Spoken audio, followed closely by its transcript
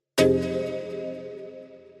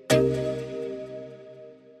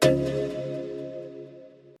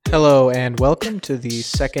and welcome to the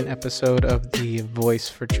second episode of the Voice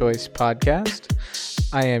for Choice podcast.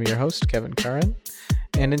 I am your host, Kevin Curran,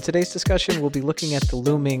 and in today's discussion, we'll be looking at the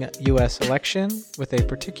looming U.S. election with a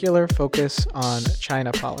particular focus on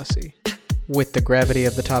China policy. With the gravity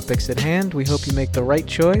of the topics at hand, we hope you make the right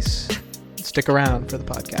choice. Stick around for the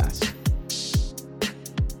podcast.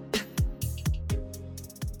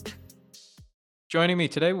 Joining me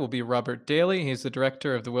today will be Robert Daly. He's the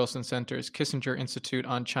director of the Wilson Center's Kissinger Institute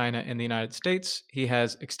on China in the United States. He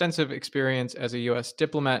has extensive experience as a U.S.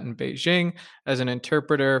 diplomat in Beijing, as an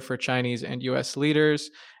interpreter for Chinese and U.S. leaders,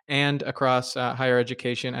 and across higher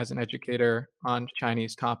education as an educator on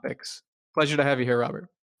Chinese topics. Pleasure to have you here, Robert.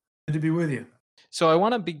 Good to be with you. So I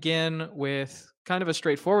want to begin with kind of a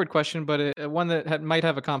straightforward question, but one that might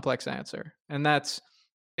have a complex answer. And that's,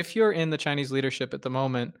 if you're in the Chinese leadership at the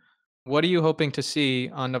moment, what are you hoping to see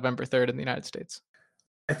on November 3rd in the United States?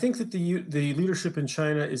 I think that the leadership in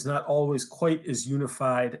China is not always quite as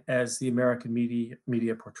unified as the American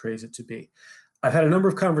media portrays it to be. I've had a number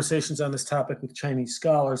of conversations on this topic with Chinese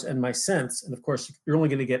scholars, and my sense, and of course, you're only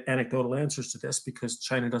going to get anecdotal answers to this because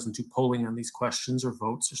China doesn't do polling on these questions or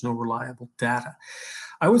votes. There's no reliable data.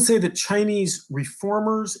 I would say that Chinese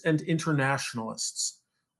reformers and internationalists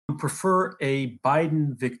would prefer a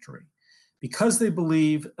Biden victory because they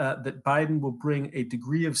believe that Biden will bring a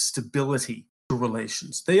degree of stability to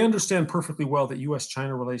relations. They understand perfectly well that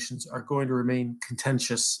U.S.-China relations are going to remain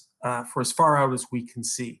contentious for as far out as we can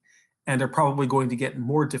see, and are probably going to get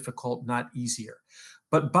more difficult, not easier.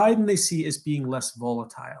 But Biden they see as being less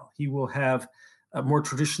volatile. He will have a more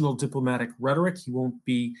traditional diplomatic rhetoric. He won't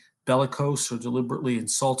be bellicose or deliberately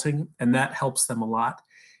insulting, and that helps them a lot.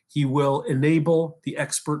 He will enable the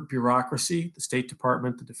expert bureaucracy, the State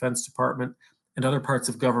Department, the Defense Department, and other parts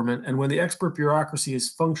of government. And when the expert bureaucracy is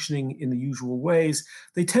functioning in the usual ways,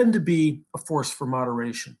 they tend to be a force for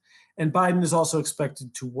moderation. And Biden is also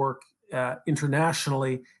expected to work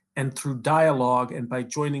internationally and through dialogue and by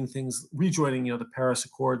rejoining the Paris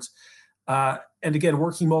Accords. And again,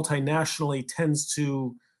 working multinationally tends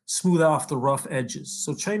to smooth off the rough edges.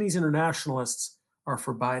 So Chinese internationalists are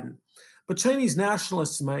for Biden. But Chinese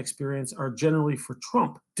nationalists, in my experience, are generally for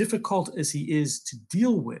Trump, difficult as he is to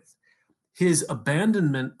deal with. His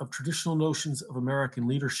abandonment of traditional notions of American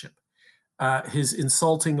leadership, his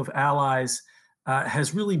insulting of allies,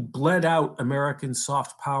 has really bled out American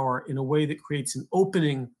soft power in a way that creates an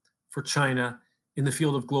opening for China in the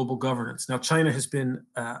field of global governance. Now, China has been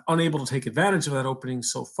unable to take advantage of that opening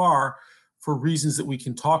so far for reasons that we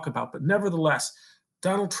can talk about. But nevertheless,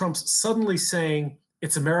 Donald Trump's suddenly saying,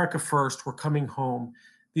 it's America first, we're coming home.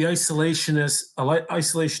 The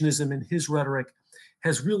isolationism in his rhetoric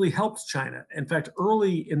has really helped China. In fact,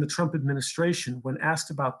 early in the Trump administration, when asked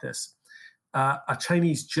about this, a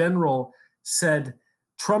Chinese general said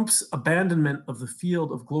Trump's abandonment of the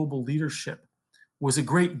field of global leadership was a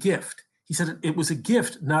great gift. He said it was a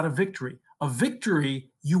gift, not a victory. A victory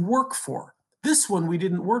you work for. This one we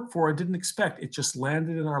didn't work for and didn't expect. It just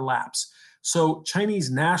landed in our laps. So Chinese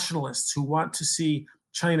nationalists who want to see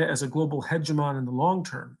China as a global hegemon in the long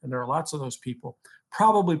term, and there are lots of those people,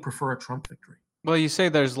 probably prefer a Trump victory. Well, you say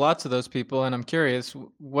there's lots of those people, and I'm curious,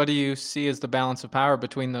 what do you see as the balance of power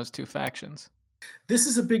between those two factions? This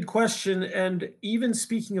is a big question, and even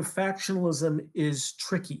speaking of factionalism is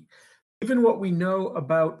tricky. Given what we know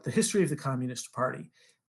about the history of the Communist Party,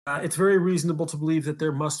 it's very reasonable to believe that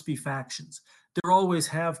there must be factions. There always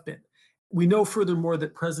have been. We know furthermore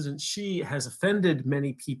that President Xi has offended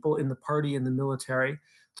many people in the party and the military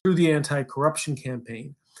through the anti-corruption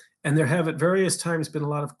campaign. And there have at various times been a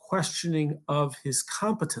lot of questioning of his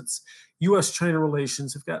competence. U.S.-China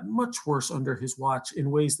relations have gotten much worse under his watch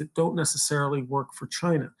in ways that don't necessarily work for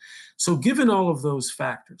China. So given all of those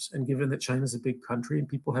factors, and given that China is a big country and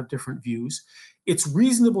people have different views, it's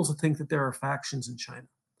reasonable to think that there are factions in China.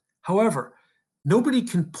 However, nobody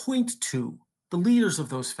can point to the leaders of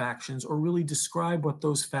those factions or really describe what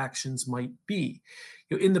those factions might be.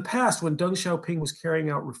 In the past, when Deng Xiaoping was carrying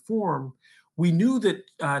out reform, we knew that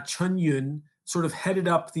Chen Yun sort of headed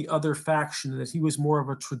up the other faction, that he was more of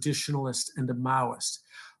a traditionalist and a Maoist.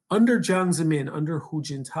 Under Jiang Zemin, under Hu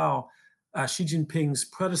Jintao, Xi Jinping's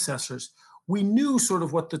predecessors, we knew sort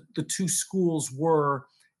of what the two schools were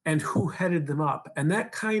and who headed them up. And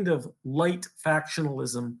that kind of light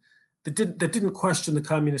factionalism that didn't question the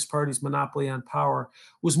Communist Party's monopoly on power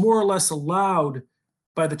was more or less allowed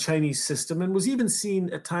by the Chinese system and was even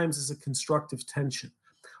seen at times as a constructive tension.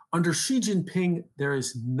 Under Xi Jinping, there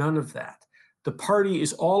is none of that. The party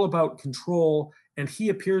is all about control, and he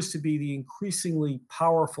appears to be the increasingly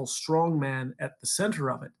powerful strongman at the center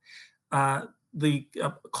of it. the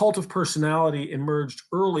cult of personality emerged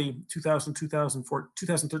early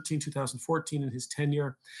 2013, 2014 in his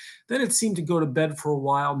tenure. Then it seemed to go to bed for a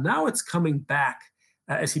while. Now it's coming back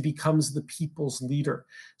as he becomes the people's leader.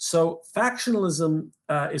 So factionalism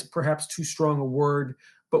is perhaps too strong a word,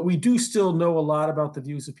 but we do still know a lot about the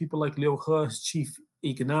views of people like Liu He, his chief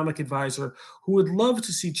economic advisor, who would love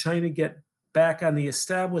to see China get back on the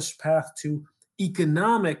established path to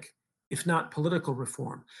economic, if not political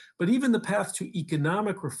reform. But even the path to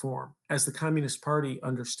economic reform, as the Communist Party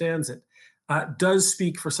understands it, does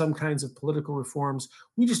speak for some kinds of political reforms.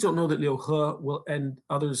 We just don't know that Liu He will, and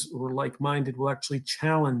others who are like-minded, will actually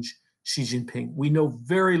challenge Xi Jinping. We know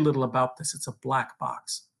very little about this. It's a black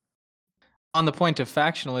box. On the point of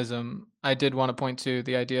factionalism, I did want to point to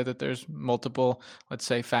the idea that there's multiple, let's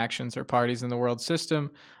say, factions or parties in the world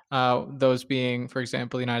system. Those being, for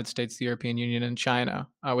example, the United States, the European Union, and China,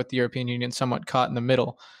 with the European Union somewhat caught in the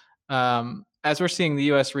middle. As we're seeing the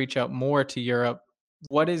U.S. reach out more to Europe,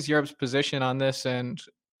 what is Europe's position on this, and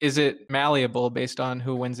is it malleable based on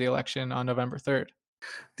who wins the election on November 3rd?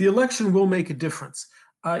 The election will make a difference.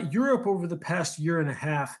 Europe, over the past year and a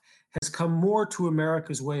half, has come more to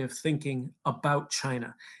America's way of thinking about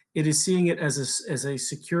China. It is seeing it as a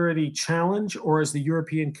security challenge, or as the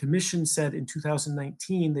European Commission said in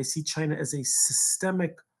 2019, they see China as a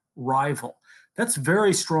systemic rival. That's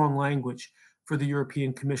very strong language for the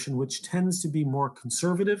European Commission, which tends to be more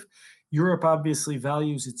conservative. Europe obviously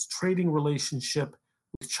values its trading relationship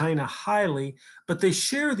with China highly, but they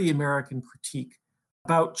share the American critique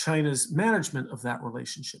about China's management of that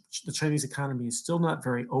relationship. The Chinese economy is still not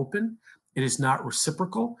very open. It is not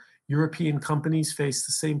reciprocal. European companies face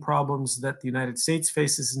the same problems that the United States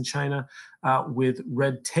faces in China, with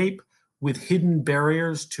red tape, with hidden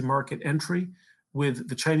barriers to market entry, with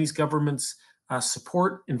the Chinese government's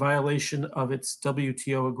support in violation of its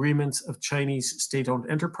WTO agreements of Chinese state-owned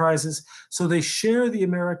enterprises. So they share the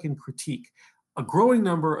American critique. A growing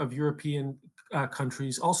number of European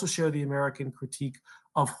countries also share the American critique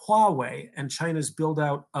of Huawei and China's build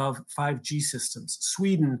out of 5G systems.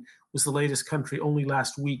 Sweden was the latest country only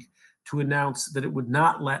last week to announce that it would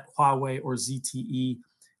not let Huawei or ZTE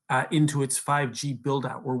into its 5G build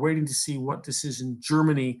out. We're waiting to see what decision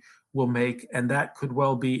Germany will make, and that could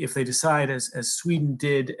well be, if they decide, as Sweden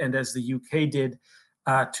did and as the UK did,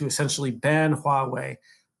 to essentially ban Huawei,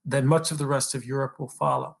 then much of the rest of Europe will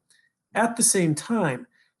follow. At the same time,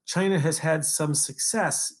 China has had some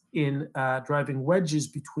success in driving wedges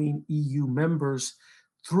between EU members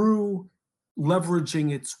through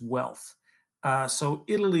leveraging its wealth. So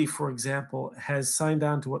Italy, for example, has signed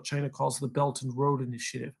on to what China calls the Belt and Road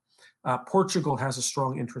Initiative. Portugal has a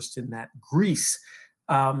strong interest in that. Greece,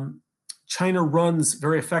 China runs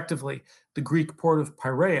very effectively the Greek port of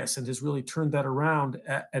Piraeus and has really turned that around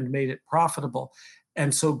and made it profitable.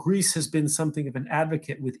 And so Greece has been something of an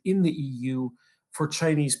advocate within the EU for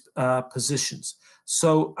Chinese positions.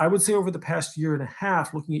 So I would say over the past year and a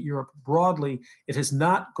half, looking at Europe broadly, it has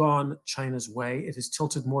not gone China's way. It has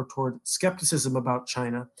tilted more toward skepticism about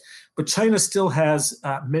China. But China still has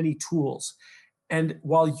many tools. And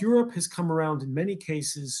while Europe has come around in many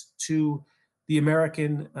cases to the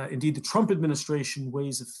American, indeed the Trump administration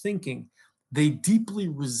ways of thinking, they deeply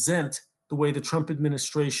resent the way the Trump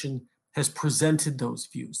administration has presented those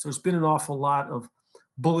views. There's been an awful lot of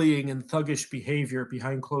bullying and thuggish behavior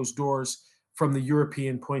behind closed doors from the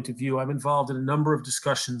European point of view. I'm involved in a number of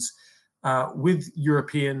discussions with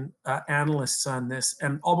European analysts on this,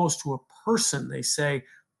 and almost to a person, they say,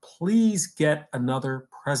 please get another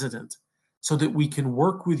president so that we can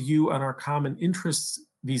work with you on our common interests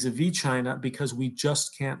vis-a-vis China, because we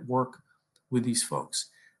just can't work with these folks.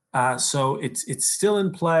 So it's still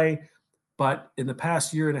in play. But in the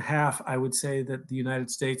past year and a half, I would say that the United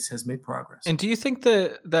States has made progress. And do you think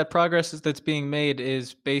that progress that's being made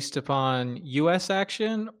is based upon U.S.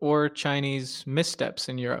 action or Chinese missteps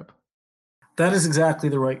in Europe? That is exactly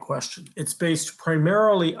the right question. It's based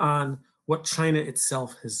primarily on what China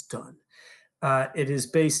itself has done. It is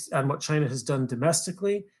based on what China has done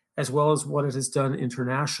domestically, as well as what it has done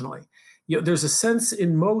internationally. There's a sense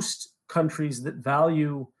in most countries that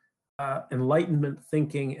value Enlightenment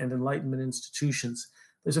thinking and Enlightenment institutions.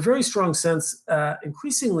 There's a very strong sense,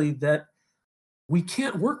 increasingly, that we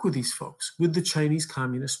can't work with these folks, with the Chinese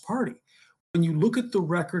Communist Party. When you look at the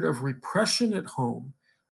record of repression at home,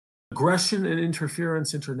 aggression and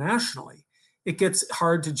interference internationally, it gets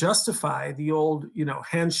hard to justify the old,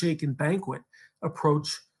 handshake and banquet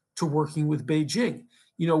approach to working with Beijing.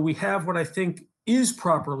 We have what I think is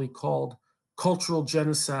properly called cultural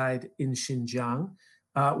genocide in Xinjiang.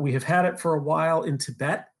 We have had it for a while in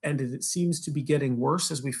Tibet, and it seems to be getting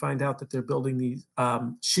worse as we find out that they're building the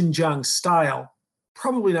Xinjiang style.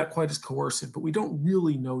 Probably not quite as coercive, but we don't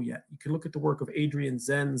really know yet. You can look at the work of Adrian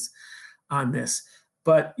Zenz on this,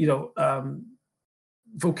 but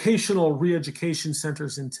vocational re-education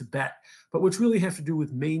centers in Tibet, but which really have to do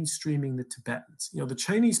with mainstreaming the Tibetans. The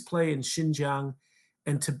Chinese play in Xinjiang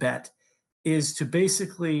and Tibet is to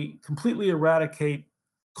basically completely eradicate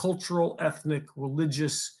cultural, ethnic,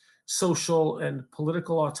 religious, social, and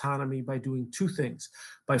political autonomy by doing two things: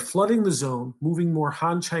 by flooding the zone, moving more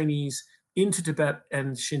Han Chinese into Tibet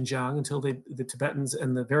and Xinjiang until the Tibetans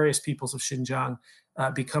and the various peoples of Xinjiang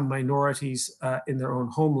become minorities in their own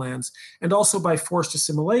homelands, and also by forced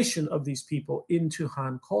assimilation of these people into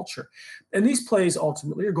Han culture. And these plays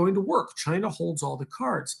ultimately are going to work. China holds all the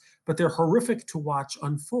cards, but they're horrific to watch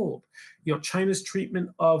unfold. China's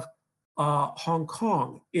treatment of Hong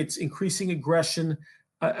Kong, its increasing aggression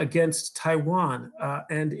against Taiwan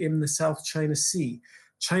and in the South China Sea,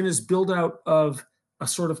 China's build out of a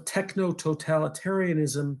sort of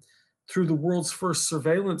techno-totalitarianism through the world's first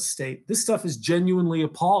surveillance state. This stuff is genuinely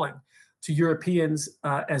appalling to Europeans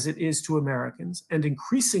as it is to Americans. And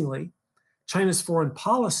increasingly, China's foreign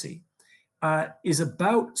policy is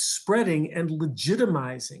about spreading and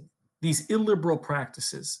legitimizing these illiberal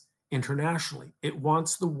practices internationally. It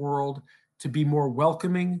wants the world to be more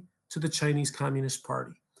welcoming to the Chinese Communist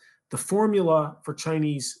Party. The formula for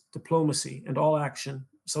Chinese diplomacy and all action,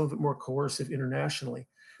 some of it more coercive internationally,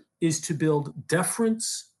 is to build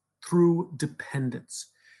deference through dependence.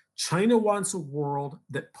 China wants a world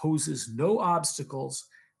that poses no obstacles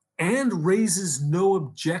and raises no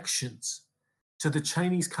objections to the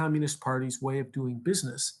Chinese Communist Party's way of doing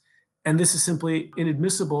business. And this is simply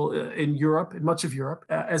inadmissible in Europe, in much of Europe,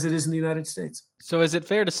 as it is in the United States. So is it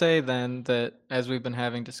fair to say then that, as we've been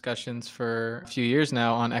having discussions for a few years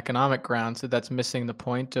now on economic grounds, that that's missing the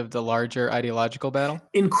point of the larger ideological battle?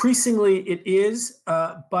 Increasingly it is,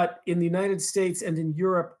 but in the United States and in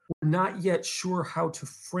Europe, we're not yet sure how to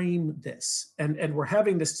frame this. And we're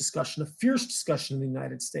having this discussion, a fierce discussion in the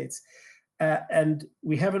United States, and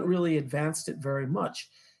we haven't really advanced it very much.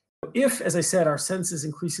 If, as I said, our sense is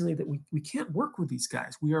increasingly that we can't work with these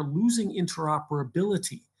guys, we are losing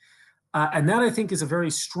interoperability. And that, I think, is a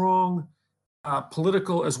very strong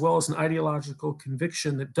political as well as an ideological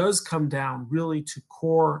conviction that does come down really to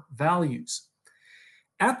core values.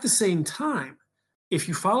 At the same time, if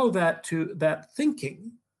you follow that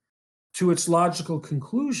thinking to its logical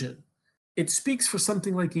conclusion, it speaks for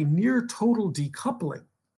something like a near total decoupling,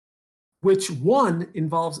 which, one,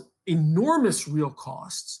 involves enormous real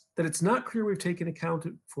costs that it's not clear we've taken account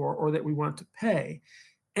for or that we want to pay.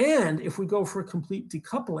 And if we go for a complete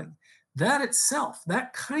decoupling, that itself,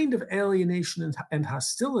 that kind of alienation and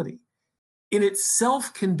hostility in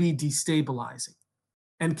itself can be destabilizing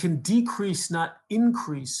and can decrease, not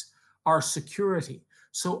increase, our security.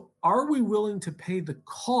 So are we willing to pay the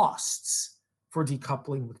costs for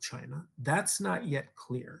decoupling with China? That's not yet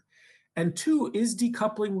clear. And two, is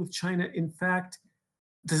decoupling with China, in fact,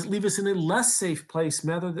 does it leave us in a less safe place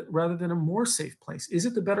rather than a more safe place? Is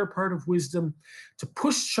it the better part of wisdom to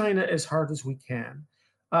push China as hard as we can,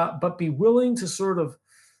 but be willing to sort of,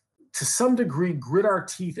 to some degree, grit our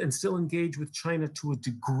teeth and still engage with China to a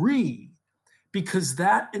degree, because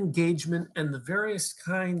that engagement and the various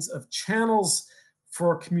kinds of channels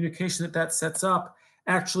for communication that sets up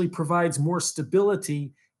actually provides more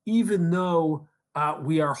stability, even though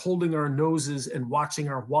we are holding our noses and watching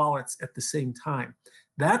our wallets at the same time.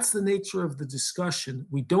 That's the nature of the discussion.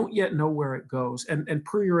 We don't yet know where it goes. And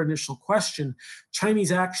per your initial question,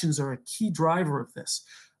 Chinese actions are a key driver of this.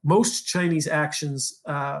 Most Chinese actions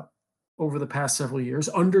over the past several years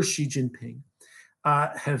under Xi Jinping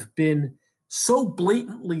have been so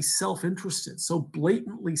blatantly self-interested, so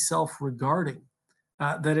blatantly self-regarding,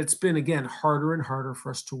 that it's been, again, harder and harder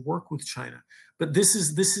for us to work with China. But this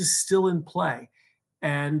is still in play.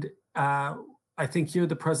 And I think here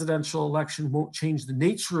the presidential election won't change the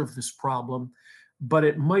nature of this problem, but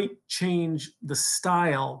it might change the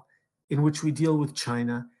style in which we deal with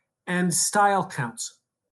China, and style counts.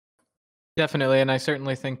 Definitely, and I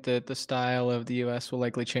certainly think that the style of the U.S. will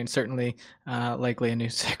likely change. Certainly, likely a new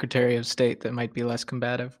Secretary of State that might be less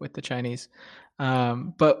combative with the Chinese.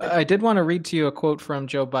 But I did want to read to you a quote from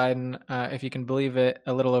Joe Biden, if you can believe it,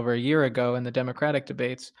 a little over a year ago in the Democratic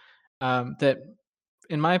debates, that,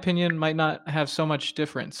 in my opinion, might not have so much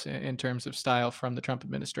difference in terms of style from the Trump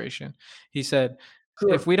administration. He said,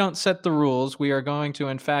 Sure. "If we don't set the rules, we are going to,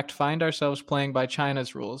 in fact, find ourselves playing by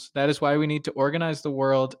China's rules. That is why we need to organize the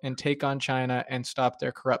world and take on China and stop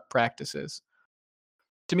their corrupt practices."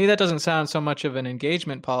 To me, that doesn't sound so much of an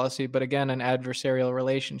engagement policy, but again, an adversarial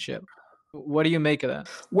relationship. What do you make of that?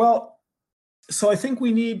 Well, so I think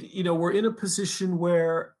we need, we're in a position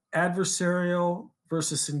where adversarial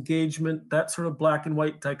versus engagement, that sort of black and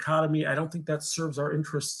white dichotomy, I don't think that serves our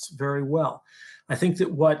interests very well. I think that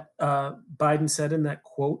what Biden said in that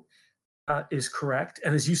quote is correct.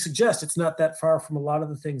 And as you suggest, it's not that far from a lot of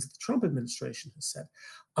the things that the Trump administration has said.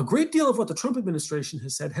 A great deal of what the Trump administration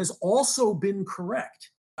has said has also been correct.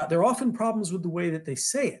 There are often problems with the way that they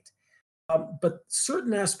say it. But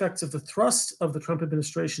certain aspects of the thrust of the Trump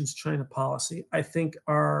administration's China policy, I think,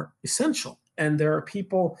 are essential. And there are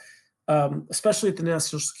people, especially at the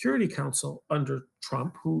National Security Council under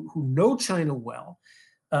Trump, who know China well,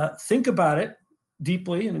 think about it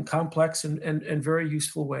deeply and in complex and very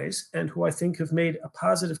useful ways, and who I think have made a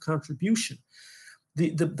positive contribution.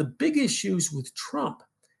 The big issues with Trump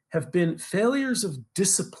have been failures of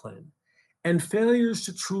discipline and failures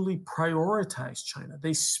to truly prioritize China.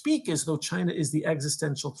 They speak as though China is the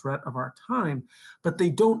existential threat of our time, but they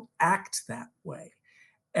don't act that way.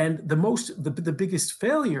 And the biggest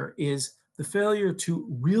failure is the failure to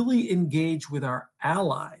really engage with our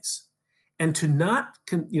allies and to not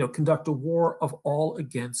conduct a war of all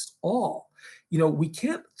against all. We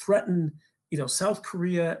can't threaten South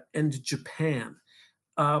Korea and Japan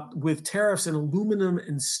with tariffs on aluminum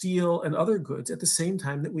and steel and other goods at the same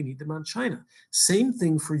time that we need them on China. Same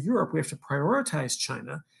thing for Europe. We have to prioritize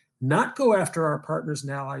China, not go after our partners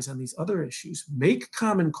and allies on these other issues, make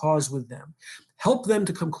common cause with them, help them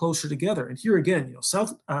to come closer together. And here again,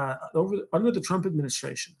 under the Trump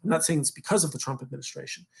administration, I'm not saying it's because of the Trump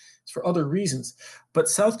administration, it's for other reasons, but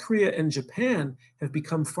South Korea and Japan have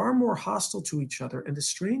become far more hostile to each other and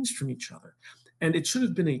estranged from each other. And it should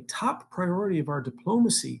have been a top priority of our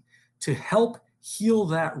diplomacy to help heal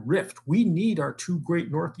that rift. We need our two great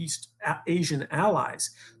Northeast Asian allies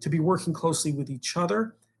to be working closely with each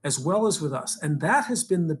other as well as with us. And that has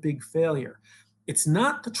been the big failure. It's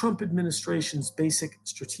not the Trump administration's basic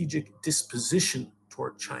strategic disposition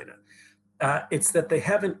toward China. It's that they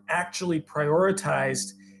haven't actually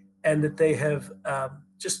prioritized and that they have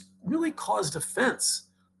just really caused offense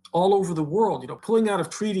all over the world, pulling out of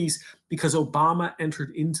treaties because Obama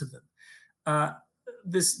entered into them.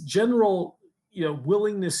 This general,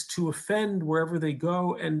 willingness to offend wherever they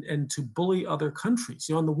go and to bully other countries.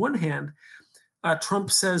 On the one hand,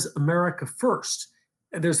 Trump says America first.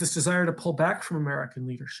 And there's this desire to pull back from American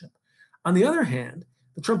leadership. On the other hand,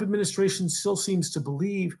 the Trump administration still seems to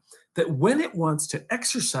believe that when it wants to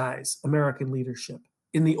exercise American leadership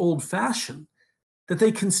in the old fashion, that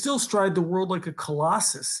they can still stride the world like a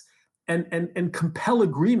colossus and compel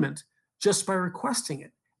agreement just by requesting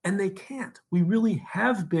it. And they can't. We really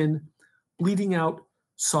have been bleeding out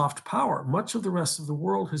soft power. Much of the rest of the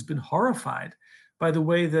world has been horrified by the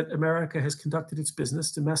way that America has conducted its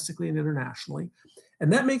business domestically and internationally.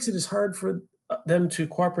 And that makes it as hard for them to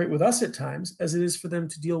cooperate with us at times as it is for them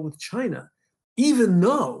to deal with China, even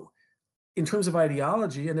though in terms of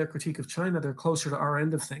ideology and their critique of China, they're closer to our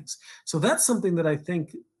end of things. So that's something that I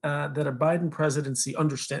think that a Biden presidency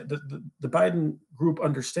the Biden group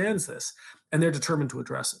understands this, and they're determined to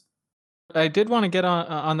address it. I did want to get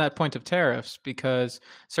on that point of tariffs, because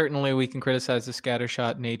certainly we can criticize the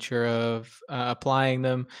scattershot nature of applying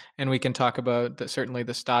them, and we can talk about certainly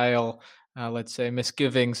the style, let's say,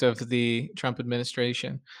 misgivings of the Trump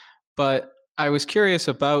administration. But I was curious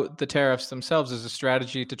about the tariffs themselves as a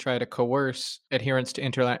strategy to try to coerce adherence to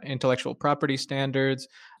intellectual property standards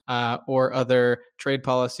or other trade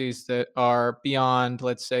policies that are beyond,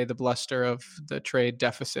 let's say, the bluster of the trade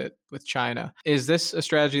deficit with China. Is this a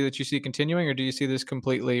strategy that you see continuing, or do you see this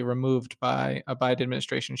completely removed by a Biden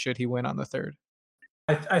administration should he win on the 3rd?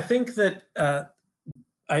 I think that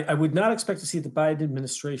I would not expect to see the Biden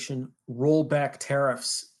administration roll back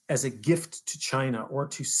tariffs as a gift to China or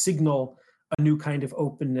to signal a new kind of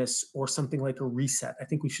openness or something like a reset. I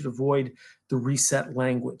think we should avoid the reset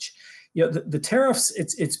language. The tariffs,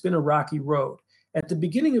 it's been a rocky road. At the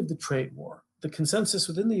beginning of the trade war, the consensus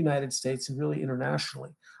within the United States and really internationally,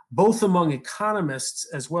 both among economists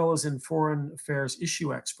as well as in foreign affairs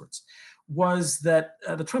issue experts, was that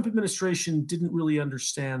the Trump administration didn't really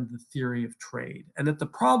understand the theory of trade, and that the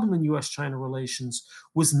problem in US-China relations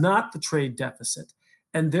was not the trade deficit,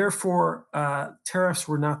 and therefore tariffs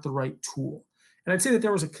were not the right tool. And I'd say that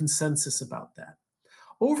there was a consensus about that.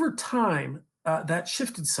 Over time, that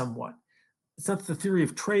shifted somewhat. It's not that the theory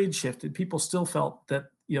of trade shifted. People still felt that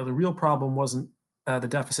the real problem wasn't the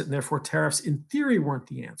deficit, and therefore tariffs in theory weren't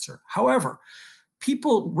the answer. However,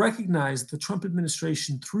 people recognized the Trump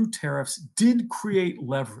administration through tariffs did create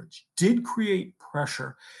leverage, did create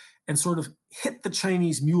pressure, and sort of hit the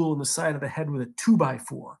Chinese mule in the side of the head with a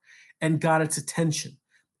 2x4 and got its attention.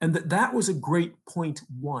 And that was a great point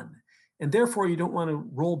one. And therefore, you don't want to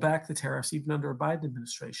roll back the tariffs even under a Biden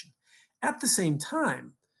administration. At the same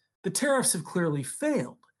time, the tariffs have clearly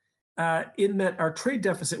failed in that our trade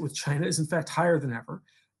deficit with China is in fact higher than ever.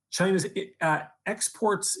 China's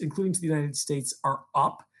exports, including to the United States, are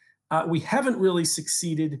up. We haven't really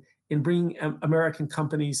succeeded in bringing American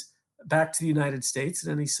companies back to the United States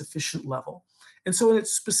at any sufficient level. And so in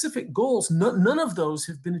its specific goals, none of those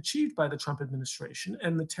have been achieved by the Trump administration,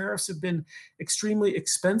 and the tariffs have been extremely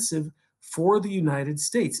expensive for the United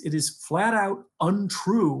States. It is flat out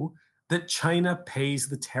untrue that China pays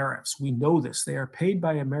the tariffs. We know this. They are paid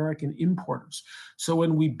by American importers. So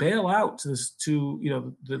when we bail out to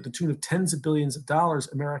the tune of tens of billions of dollars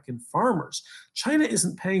American farmers, China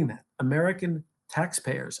isn't paying that. American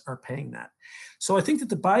taxpayers are paying that. So I think that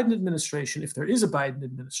the Biden administration, if there is a Biden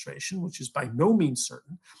administration, which is by no means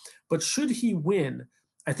certain, but should he win,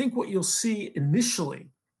 I think what you'll see initially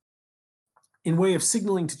in way of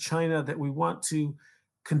signaling to China that we want to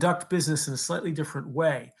conduct business in a slightly different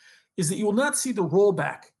way is that you will not see the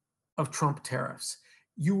rollback of Trump tariffs.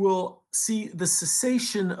 You will see the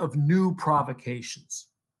cessation of new provocations.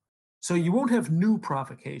 So you won't have new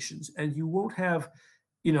provocations, and you won't have,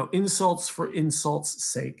 insults for insults'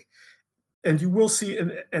 sake. And you will see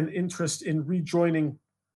an interest in rejoining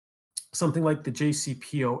something like the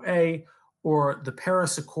JCPOA or the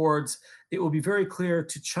Paris Accords. It will be very clear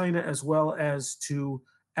to China as well as to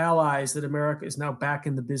allies that America is now back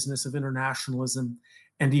in the business of internationalism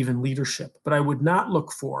and even leadership. But I would not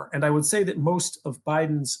look for, and I would say that most of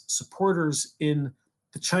Biden's supporters in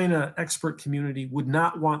the China expert community would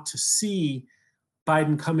not want to see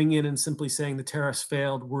Biden coming in and simply saying the tariffs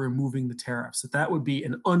failed, we're removing the tariffs. That would be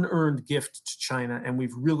an unearned gift to China, and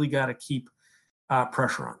we've really got to keep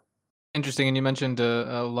pressure on. Interesting, and you mentioned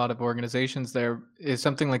a lot of organizations there. Is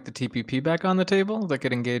something like the TPP back on the table that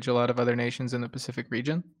could engage a lot of other nations in the Pacific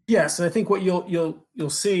region? Yes, and I think what you'll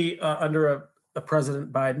see under a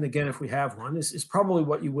President Biden, again, if we have one, is probably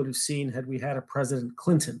what you would have seen had we had a President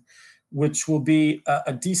Clinton, which will be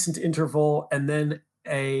a decent interval and then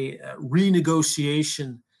a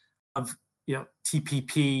renegotiation of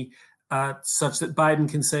TPP such that Biden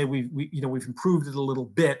can say we've improved it a little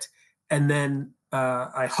bit, and then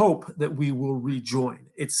I hope that we will rejoin.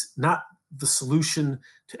 It's not the solution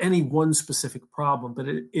to any one specific problem, but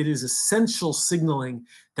it is essential signaling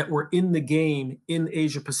that we're in the game in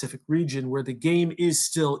Asia Pacific region where the game is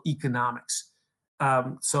still economics.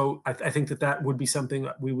 So I think that would be something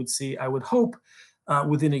that we would see, I would hope,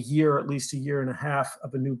 within a year, at least a year and a half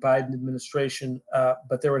of a new Biden administration.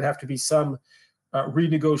 But there would have to be some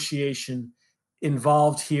renegotiation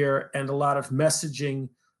involved here and a lot of messaging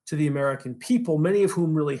to the American people, many of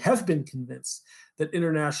whom really have been convinced that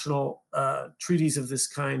international treaties of this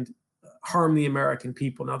kind harm the American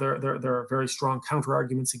people. Now, there are very strong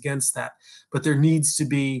counter-arguments against that, but there needs to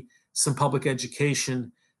be some public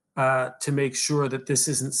education to make sure that this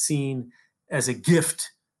isn't seen as a gift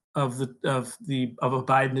of a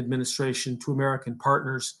Biden administration to American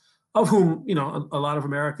partners, of whom a lot of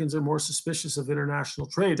Americans are more suspicious of international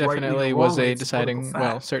trade. Definitely was a deciding,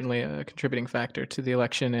 certainly a contributing factor to the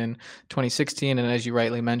election in 2016. And as you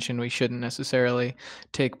rightly mentioned, we shouldn't necessarily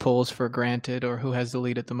take polls for granted or who has the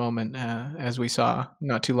lead at the moment, as we saw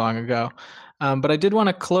not too long ago. But I did want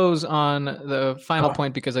to close on the final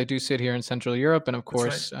point, because I do sit here in Central Europe, and of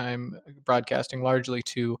course, right, I'm broadcasting largely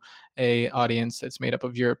to a audience that's made up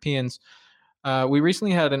of Europeans. We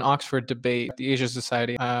recently had an Oxford debate, the Asia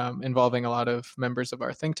Society, involving a lot of members of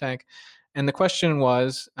our think tank. And the question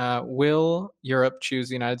was, will Europe choose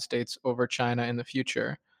the United States over China in the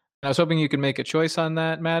future? And I was hoping you could make a choice on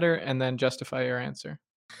that matter and then justify your answer.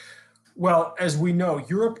 Well, as we know,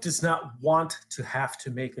 Europe does not want to have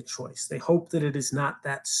to make a choice. They hope that it is not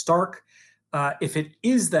that stark. If it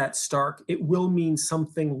is that stark, it will mean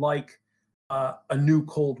something like a new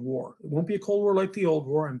Cold War. It won't be a Cold War like the old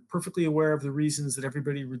war. I'm perfectly aware of the reasons that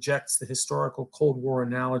everybody rejects the historical Cold War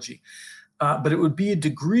analogy. But it would be a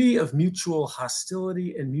degree of mutual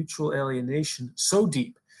hostility and mutual alienation so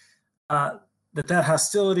deep that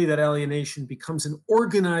hostility, that alienation becomes an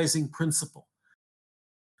organizing principle,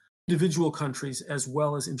 individual countries as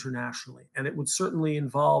well as internationally. And it would certainly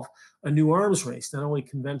involve a new arms race, not only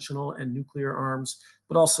conventional and nuclear arms,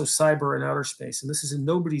 but also cyber and outer space. And this is in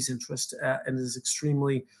nobody's interest and is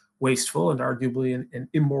extremely wasteful and arguably an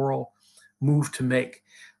immoral move to make.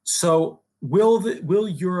 So will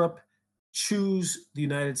Europe choose the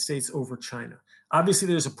United States over China? Obviously,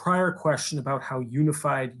 there's a prior question about how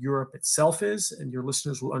unified Europe itself is, and your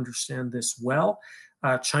listeners will understand this well.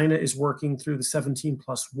 China is working through the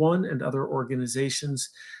 17+1 and other organizations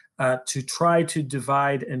to try to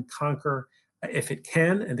divide and conquer if it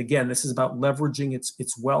can. And again, this is about leveraging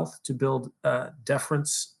its wealth to build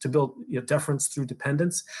deference through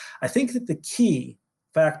dependence. I think that the key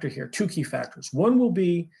factor here, two key factors. One will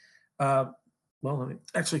be,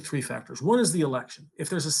 actually three factors. One is the election. If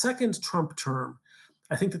there's a second Trump term,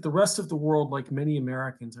 I think that the rest of the world, like many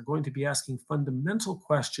Americans, are going to be asking fundamental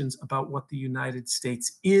questions about what the United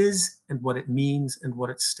States is and what it means and what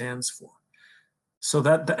it stands for. So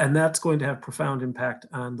that's going to have profound impact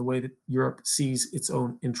on the way that Europe sees its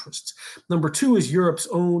own interests. Number two is Europe's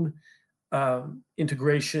own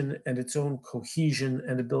integration and its own cohesion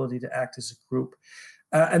and ability to act as a group.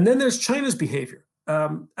 And then there's China's behavior.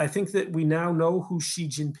 I think that we now know who Xi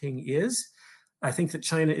Jinping is. I think that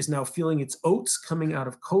China is now feeling its oats coming out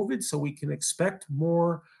of COVID, so we can expect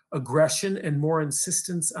more aggression and more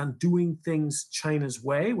insistence on doing things China's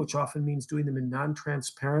way, which often means doing them in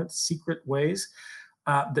non-transparent, secret ways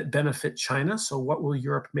that benefit China. So what will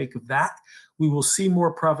Europe make of that? We will see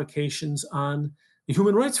more provocations on the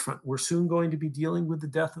human rights front. We're soon going to be dealing with the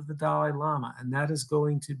death of the Dalai Lama, and that is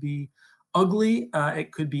going to be ugly.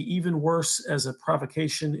 It could be even worse as a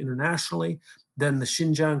provocation internationally than the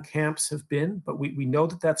Xinjiang camps have been. But we know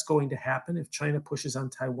that that's going to happen. If China pushes on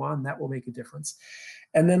Taiwan, that will make a difference.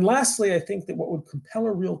 And then lastly, I think that what would compel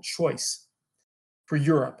a real choice for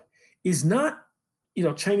Europe is not,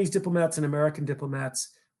 Chinese diplomats and American diplomats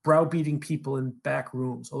browbeating people in back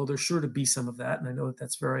rooms, although there's sure to be some of that, and I know that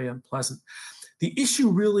that's very unpleasant. The issue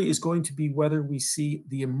really is going to be whether we see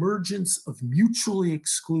the emergence of mutually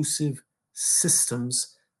exclusive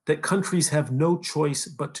systems that countries have no choice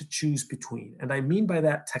but to choose between. And I mean by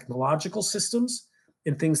that technological systems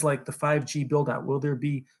in things like the 5G build-out. Will there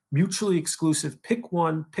be mutually exclusive, pick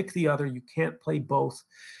one, pick the other, you can't play both?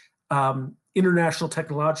 International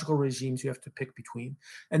technological regimes you have to pick between.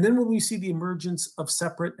 And then when we see the emergence of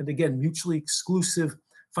separate and again, mutually exclusive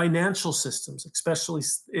financial systems, especially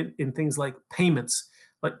in things like payments,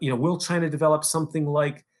 like, will China develop something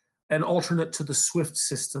like an alternate to the SWIFT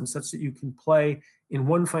system such that you can play in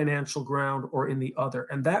one financial ground or in the other?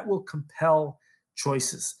 And that will compel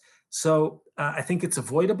choices. So I think it's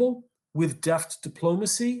avoidable with deft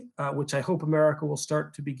diplomacy, which I hope America will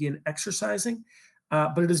start to begin exercising.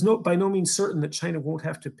 But it is by no means certain that China won't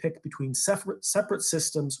have to pick between separate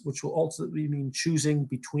systems, which will ultimately mean choosing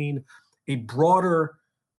between a broader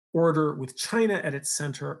order with China at its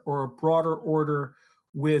center or a broader order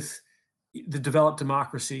with the developed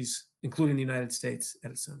democracies, including the United States,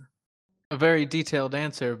 at its center. A very detailed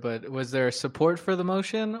answer, but was there support for the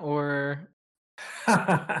motion or?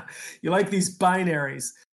 You like these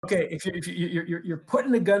binaries. Okay, if you're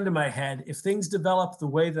putting a gun to my head, if things develop the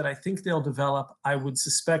way that I think they'll develop, I would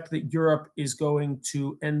suspect that Europe is going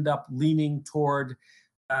to end up leaning toward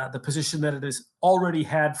the position that it has already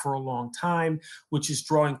had for a long time, which is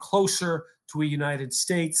drawing closer to a United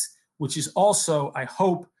States, which is also, I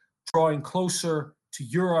hope, drawing closer to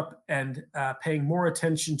Europe and paying more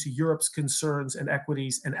attention to Europe's concerns and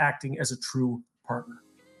equities and acting as a true partner.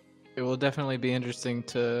 It will definitely be interesting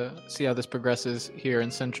to see how this progresses here in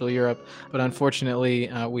Central Europe, but unfortunately,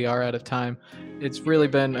 we are out of time. It's really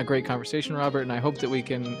been a great conversation, Robert, and I hope that we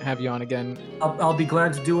can have you on again. I'll be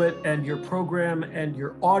glad to do it, and your program and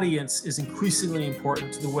your audience is increasingly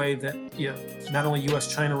important to the way that not only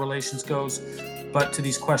U.S.-China relations goes, but to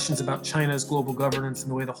these questions about China's global governance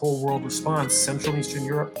and the way the whole world responds. Central and Eastern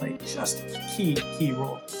Europe play just a key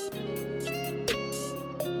role.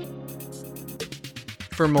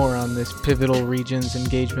 For more on this pivotal region's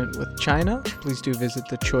engagement with China, please do visit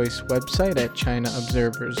the Choice website at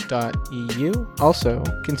chinaobservers.eu. Also,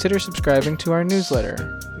 consider subscribing to our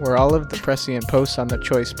newsletter, where all of the prescient posts on the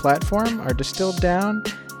Choice platform are distilled down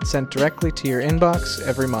and sent directly to your inbox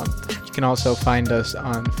every month. You can also find us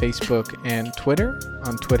on Facebook and Twitter,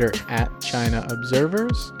 on Twitter at China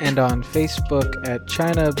Observers, and on Facebook at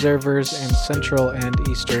China Observers in Central and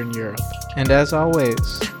Eastern Europe. And as always,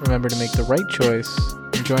 remember to make the right choice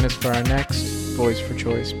and join us for our next Voice for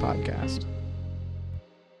Choice podcast.